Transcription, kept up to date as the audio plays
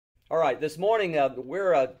All right, this morning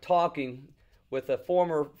we're talking with a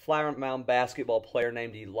former Flower Mound basketball player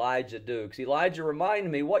named Elijah Dukes. Elijah, remind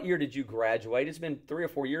me, what year did you graduate? It's been 3 or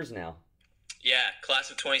 4 years now. Yeah, class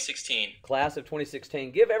of 2016. Class of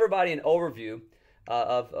 2016. Give everybody an overview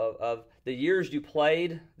of the years you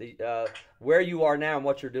played, where you are now, and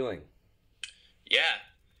what you're doing. Yeah,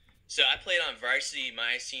 so I played on varsity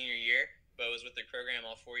my senior year, but was with the program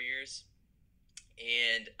all 4 years.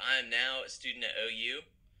 And I'm now a student at OU,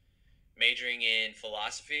 majoring in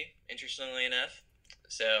philosophy, interestingly enough.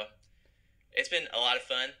 So it's been a lot of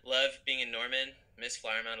fun. Love being in Norman. Miss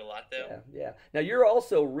Flower Mound a lot, though. Yeah, yeah. Now you're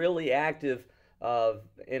also really active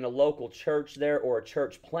in a local church there, or a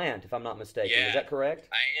church plant, if I'm not mistaken. Is Yeah, that correct?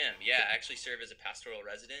 I am. Yeah, I actually serve as a pastoral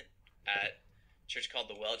resident at a church called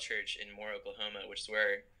the Well Church in Moore, Oklahoma, which is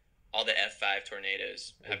where all the F5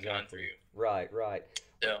 tornadoes have gone Exactly. through. Right, right.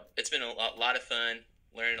 So it's been a lot of fun,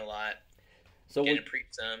 learning a lot, So getting we, to preach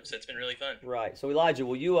some. So it's been really fun. right. So Elijah,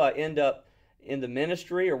 will you end up in the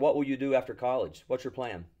ministry, or what will you do after college? What's your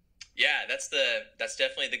plan? Yeah, that's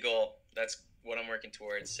definitely the goal. That's what I'm working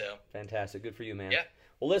towards. So Fantastic. Good for you, man. yeah,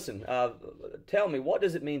 Well, listen, tell me, what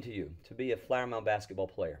does it mean to you to be a Flower Mound basketball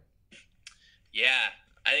player? yeah.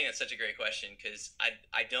 I think that's such a great question because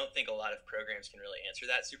I don't think a lot of programs can really answer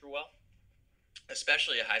that super well,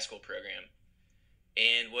 especially a high school program.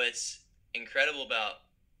 And what's incredible about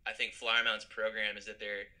I think Flower Mound's program is that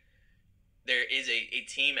there is a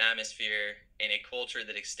team atmosphere and a culture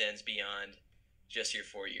that extends beyond just your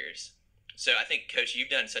 4 years. So I think, Coach, you've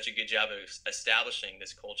done such a good job of establishing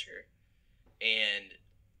this culture. And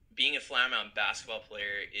being a Flower Mound basketball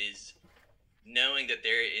player is knowing that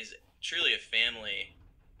there is truly a family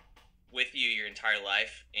with you your entire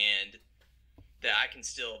life, and that I can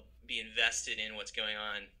still be invested in what's going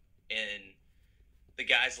on in the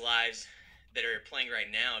guys' lives that are playing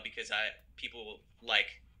right now because people like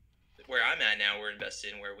where I'm at now were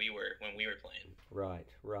invested in where we were when we were playing. Right,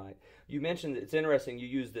 right. You mentioned, it's interesting you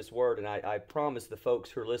use this word, and I promise the folks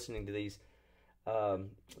who are listening to these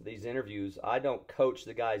interviews, I don't coach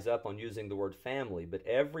the guys up on using the word family, but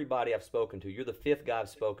everybody I've spoken to, you're the fifth guy I've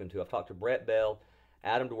spoken to. I've talked to Brett Bell,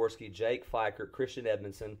 Adam Dworsky, Jake Fikert, Christian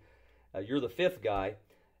Edmondson. You're the fifth guy.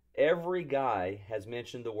 Every guy has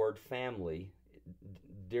mentioned the word family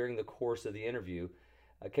during the course of the interview.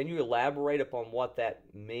 Can you elaborate upon what that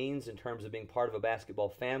means in terms of being part of a basketball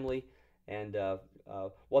family, and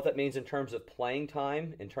what that means in terms of playing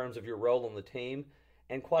time, in terms of your role on the team,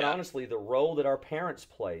 and quite Yeah, honestly, the role that our parents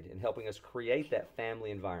played in helping us create that family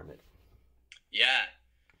environment? yeah,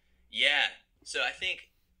 yeah. So I think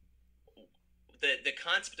the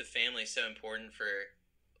concept of family is so important for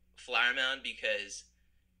Flower Mound because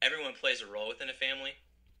everyone plays a role within a family,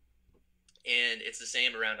 and it's the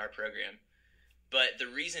same around our program. But the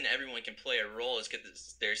reason everyone can play a role is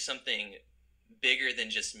because there's something bigger than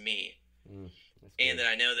just me, Mm, that's and good. that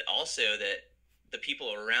I know that also that the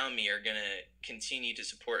people around me are gonna continue to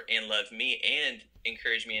support and love me and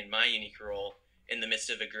encourage me in my unique role in the midst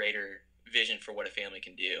of a greater vision for what a family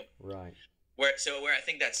can do. Right, Where I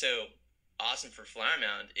think that's so awesome for Flower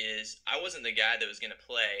Mound is I wasn't the guy that was gonna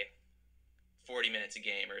play 40 minutes a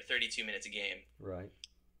game or 32 minutes a game, right,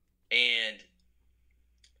 and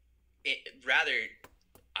rather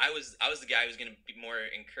I was the guy who was going to be more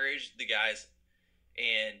encourage the guys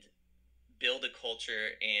and build a culture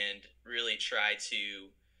and really try to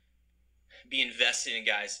be invested in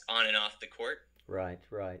guys on and off the court. right,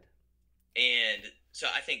 right. And so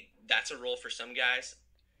I think that's a role for some guys.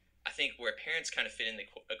 I think where parents kind of fit in the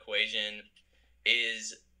equation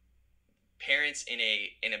is parents in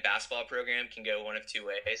a basketball program can go one of two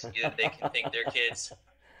ways. Either they can think their kid's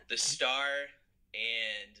the star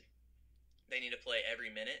and they need to play every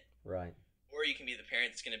minute, Right, or you can be the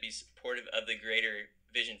parent that's going to be supportive of the greater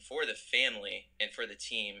vision for the family and for the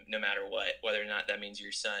team, no matter what, whether or not that means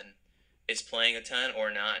your son is playing a ton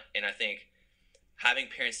or not. And I think having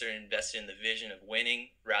parents that are invested in the vision of winning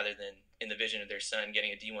rather than in the vision of their son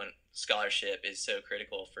getting a D1 scholarship is so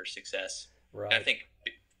critical for success. And I right. think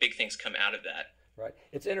big things come out of that. Right.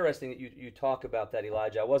 It's interesting that you talk about that,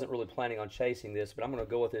 Elijah. I wasn't really planning on chasing this, but I'm going to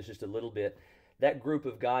go with this just a little bit. That group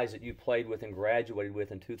of guys that you played with and graduated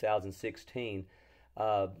with in 2016,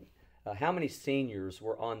 uh, how many seniors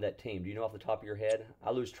were on that team? Do you know off the top of your head? I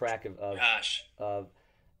lose track Gosh, of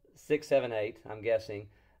 6, 7, 8, I'm guessing.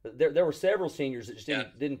 There were several seniors that just yeah,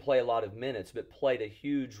 didn't play a lot of minutes, but played a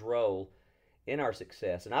huge role in our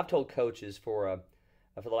success. And I've told coaches for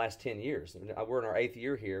the last 10 years, we're in our 8th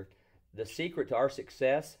year here, the secret to our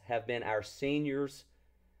success have been our seniors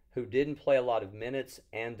who didn't play a lot of minutes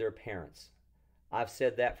and their parents. I've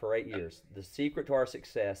said that for 8 years. The secret to our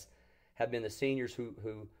success have been the seniors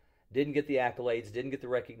who didn't get the accolades, didn't get the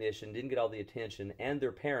recognition, didn't get all the attention, and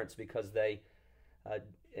their parents because they uh,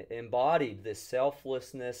 embodied this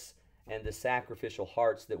selflessness and the sacrificial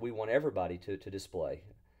hearts that we want everybody to display.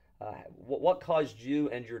 What caused you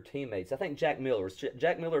and your teammates? I think Jack Miller, is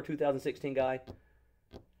Jack Miller a 2016 guy?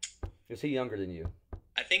 Is he younger than you?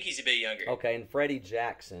 I think he's a bit younger. Okay, and Freddie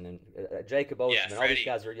Jackson and Jacob Oseman, Yeah, all these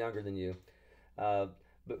guys are younger than you.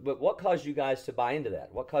 But what caused you guys to buy into that?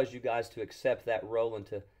 What caused you guys to accept that role and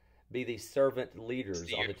to be these servant leaders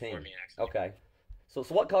on the team? Me, actually. Okay, so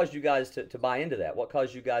what caused you guys to buy into that? What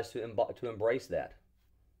caused you guys to embrace that?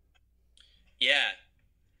 Yeah,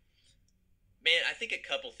 man, I think a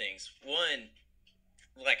couple things. One,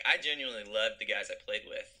 like I genuinely loved the guys I played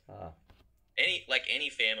with. Any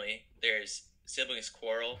family, there's siblings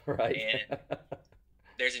quarrel, right? And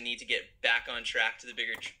there's a need to get back on track to the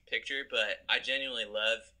bigger picture. But I genuinely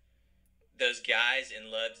love those guys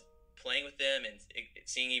and loved playing with them and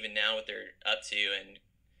seeing even now what they're up to and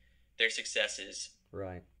their successes.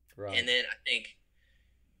 Right. And then I think,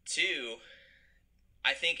 two,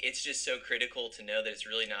 I think it's just so critical to know that it's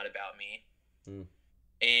really not about me.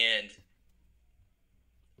 And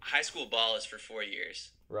high school ball is for 4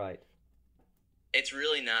 years. Right. It's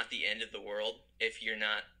really not the end of the world if you're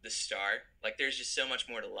not the star. Like, there's just so much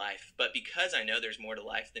more to life. But because I know there's more to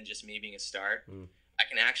life than just me being a star, I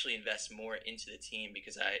can actually invest more into the team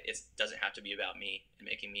because it doesn't have to be about me and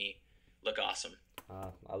making me look awesome.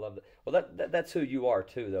 I love that. Well, that's who you are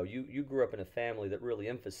too, though. You grew up in a family that really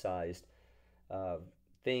emphasized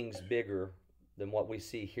things bigger than what we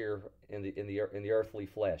see here in the earthly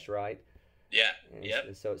flesh, right? Yeah.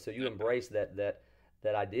 And so you embrace that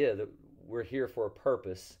idea that we're here for a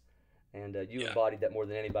purpose, and you embodied that more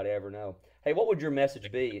than anybody ever know. Hey, what would your message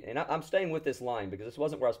be? And I'm staying with this line because this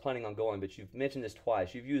wasn't where I was planning on going, but you've mentioned this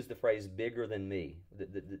twice. You've used the phrase "bigger than me."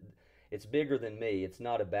 It's bigger than me. It's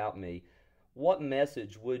not about me. What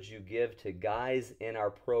message would you give to guys in our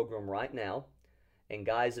program right now and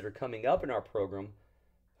guys that are coming up in our program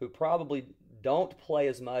who probably don't play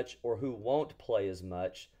as much or who won't play as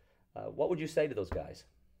much? What would you say to those guys?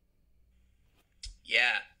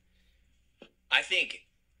 Yeah. I think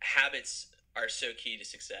habits are so key to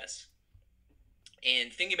success.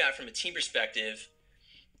 And thinking about it from a team perspective,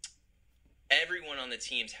 everyone on the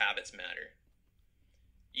team's habits matter.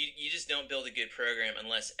 You just don't build a good program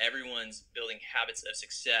unless everyone's building habits of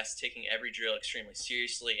success, taking every drill extremely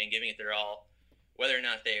seriously and giving it their all, whether or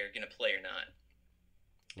not they are going to play or not.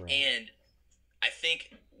 Right. And I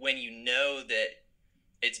think when you know that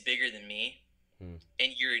it's bigger than me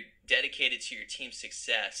and you're dedicated to your team's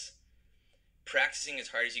success, practicing as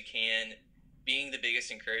hard as you can, being the biggest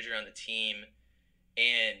encourager on the team,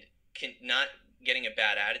 and not getting a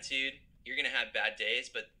bad attitude. You're going to have bad days,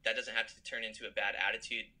 but that doesn't have to turn into a bad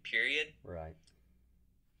attitude, period. Right.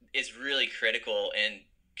 Is really critical and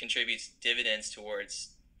contributes dividends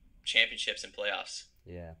towards championships and playoffs.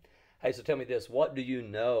 Yeah. Hey, so tell me this. What do you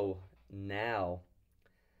know now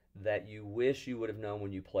that you wish you would have known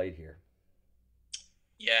when you played here?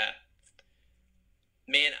 Yeah.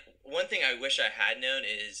 Man, one thing I wish I had known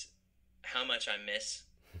is how much I miss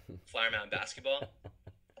Flower Mound basketball.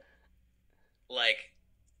 Like,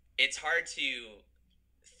 it's hard to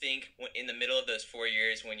think in the middle of those 4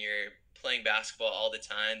 years when you're playing basketball all the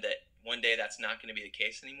time that one day that's not going to be the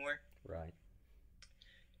case anymore. Right.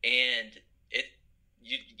 And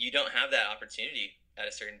you don't have that opportunity at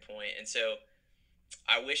a certain point. And so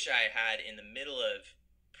I wish I had, in the middle of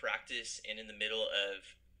practice and in the middle of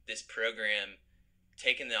this program,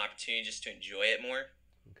 taken the opportunity just to enjoy it more.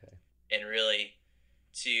 Okay. And really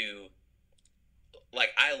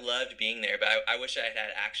I loved being there, but I wish I had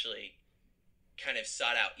actually kind of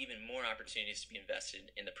sought out even more opportunities to be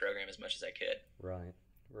invested in the program as much as I could.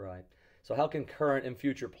 Right. So how can current and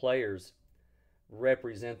future players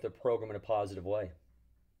represent the program in a positive way?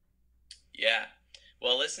 Yeah.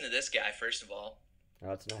 Well, listen to this guy, first of all. Oh,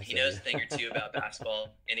 that's nice. He knows a thing or two about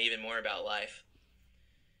basketball and even more about life.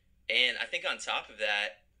 And I think on top of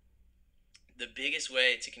that, the biggest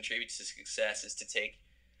way to contribute to success is to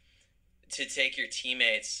take your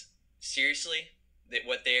teammates seriously, that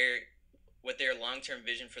what their long-term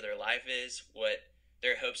vision for their life is, what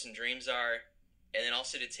their hopes and dreams are, and then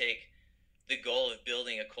also to take the goal of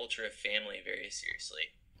building a culture of family very seriously.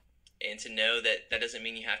 And to know that doesn't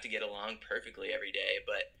mean you have to get along perfectly every day,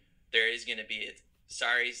 but there is going to be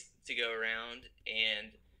sorries to go around,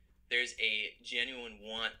 and there's a genuine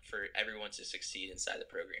want for everyone to succeed inside the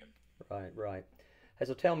program. Right. Hey,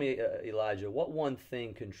 so tell me, Elijah, what one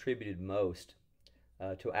thing contributed most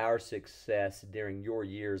to our success during your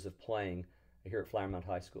years of playing here at Flower Mound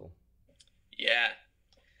High School? Yeah,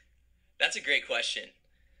 that's a great question.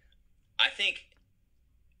 I think,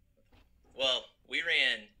 well, we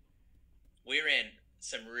ran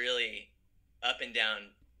some really up and down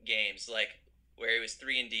games, like where it was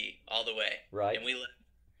 3-and-D all the way. Right. And we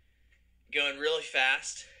going really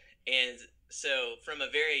fast. And so from a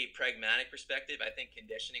very pragmatic perspective, I think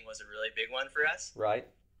conditioning was a really big one for us. Right.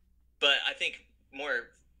 But I think more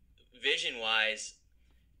vision-wise,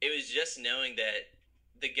 it was just knowing that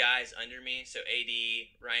the guys under me, so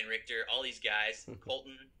AD, Ryan Richter, all these guys,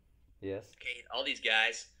 Colton, yes, Kate, all these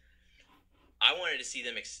guys, I wanted to see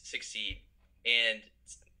them succeed. And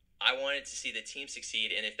I wanted to see the team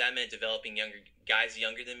succeed. And if that meant developing guys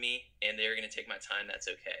younger than me and they were going to take my time, that's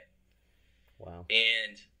okay. Wow.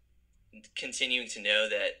 And continuing to know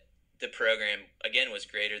that the program, again, was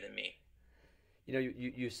greater than me. You know,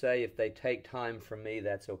 you say if they take time from me,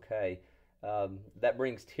 that's okay. That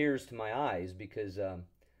brings tears to my eyes because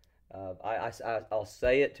I'll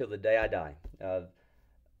say it till the day I die.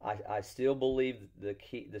 I still believe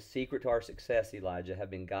the secret to our success, Elijah,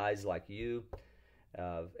 have been guys like you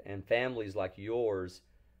and families like yours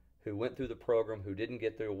who went through the program, who didn't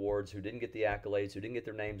get the awards, who didn't get the accolades, who didn't get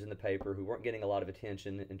their names in the paper, who weren't getting a lot of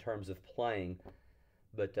attention in terms of playing,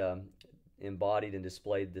 but embodied and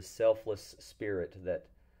displayed this selfless spirit that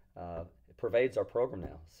pervades our program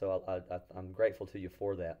now. So I'm grateful to you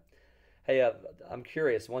for that. Hey, I'm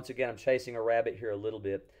curious. Once again, I'm chasing a rabbit here a little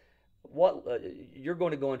bit. What you're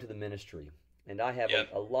going to go into the ministry, and I have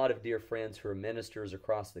a lot of dear friends who are ministers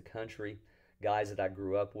across the country, guys that I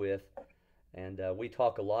grew up with, and we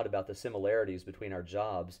talk a lot about the similarities between our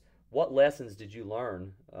jobs. What lessons did you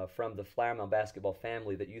learn from the Flower Mound basketball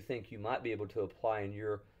family that you think you might be able to apply in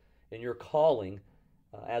your calling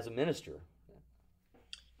as a minister?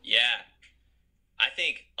 Yeah, I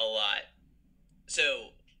think a lot. So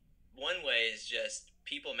one way is just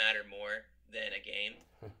people matter more than a game.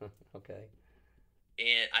 Okay.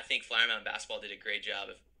 And I think Flower Mound basketball did a great job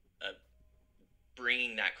of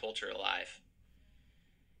bringing that culture alive.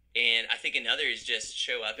 And I think another is just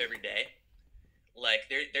show up every day. Like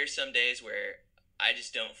there's some days where I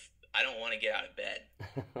don't want to get out of bed.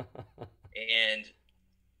 And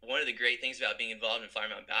one of the great things about being involved in Flower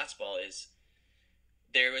Mound basketball is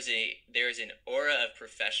there was an aura of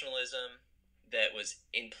professionalism that was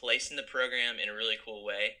in place in the program in a really cool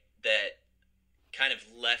way that kind of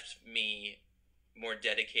left me more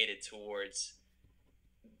dedicated towards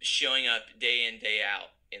showing up day in, day out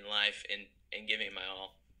in life and giving my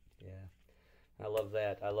all. Yeah, I love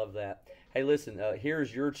that. I love that. Hey, listen,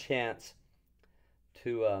 here's your chance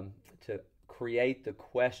to create the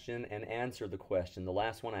question and answer the question. The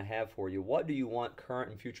last one I have for you. What do you want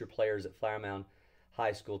current and future players at Flower Mound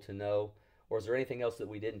High School to know? Or is there anything else that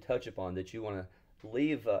we didn't touch upon that you want to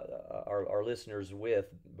leave our listeners with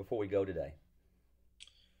before we go today?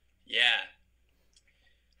 Yeah.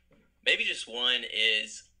 Maybe just one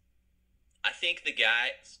is, I think the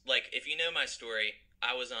guy, like, if you know my story,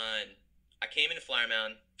 I came into Flower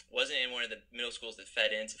Mound, wasn't in one of the middle schools that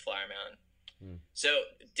fed into Flower Mound. So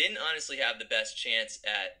didn't honestly have the best chance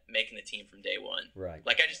at making the team from day one. Right.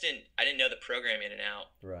 Like I didn't know the program in and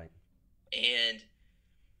out. Right. And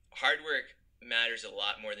hard work matters a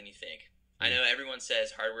lot more than you think. I know everyone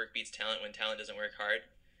says hard work beats talent when talent doesn't work hard.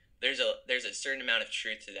 There's a certain amount of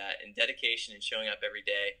truth to that, and dedication and showing up every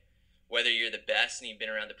day, whether you're the best and you've been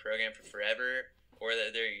around the program for forever, or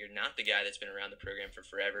whether you're not the guy that's been around the program for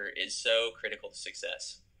forever, is so critical to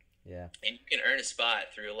success. Yeah. And you can earn a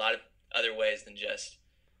spot through a lot of other ways than just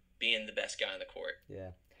being the best guy on the court. Yeah.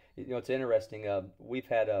 You know, it's interesting. We've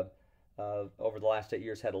had over the last 8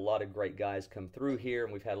 years had a lot of great guys come through here,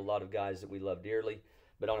 and we've had a lot of guys that we love dearly.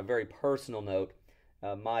 But on a very personal note,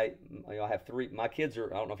 I have three. My kids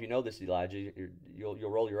are. I don't know if you know this, Elijah.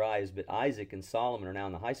 You'll roll your eyes, but Isaac and Solomon are now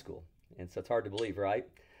in the high school, and so it's hard to believe, right?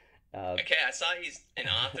 Okay, I saw he's an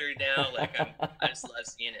author now. Like I just love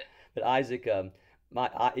seeing it. But Isaac,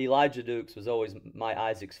 Elijah Dukes was always my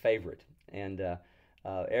Isaac's favorite, and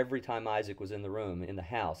every time Isaac was in the room, in the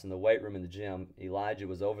house, in the weight room, in the gym, Elijah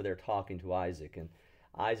was over there talking to Isaac, and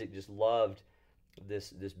Isaac just loved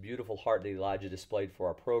this beautiful heart that Elijah displayed for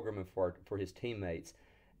our program and for his teammates.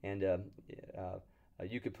 And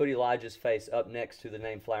you could put Elijah's face up next to the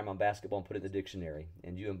name Flower Mound basketball and put it in the dictionary,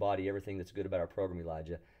 and you embody everything that's good about our program,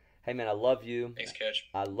 Elijah. Hey, man, I love you. Thanks, Coach.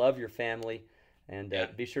 I love your family, and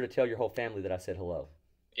be sure to tell your whole family that I said hello.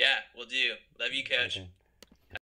 Yeah, will do. Love you, Coach. Okay.